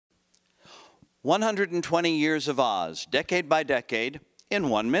120 Years of Oz, decade by decade, in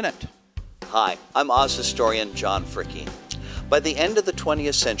 1 minute. Hi, I'm Oz historian John Fricke. By the end of the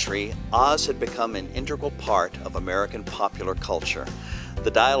 20th century, Oz had become an integral part of American popular culture.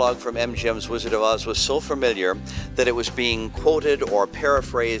 The dialogue from MGM's Wizard of Oz was so familiar that it was being quoted or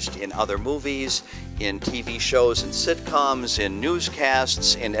paraphrased in other movies, in TV shows and sitcoms, in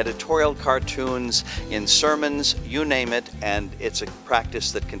newscasts, in editorial cartoons, in sermons, you name it, and it's a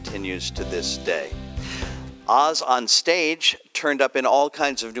practice that continues to this day. Oz on stage turned up in all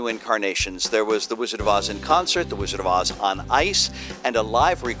kinds of new incarnations. There was the Wizard of Oz in concert, the Wizard of Oz on ice, and a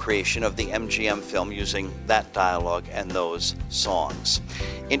live recreation of the MGM film using that dialogue and those songs.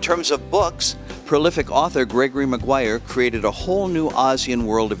 In terms of books, prolific author Gregory Maguire created a whole new Ozian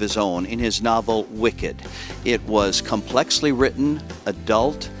world of his own in his novel Wicked. It was complexly written,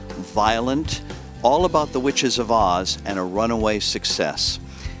 adult, violent, all about the witches of Oz, and a runaway success.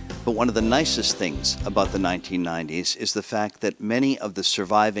 But one of the nicest things about the 1990s is the fact that many of the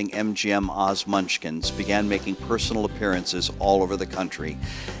surviving MGM Oz Munchkins began making personal appearances all over the country,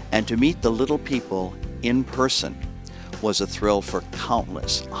 and to meet the little people in person was a thrill for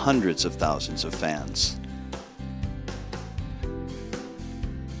countless, hundreds of thousands of fans.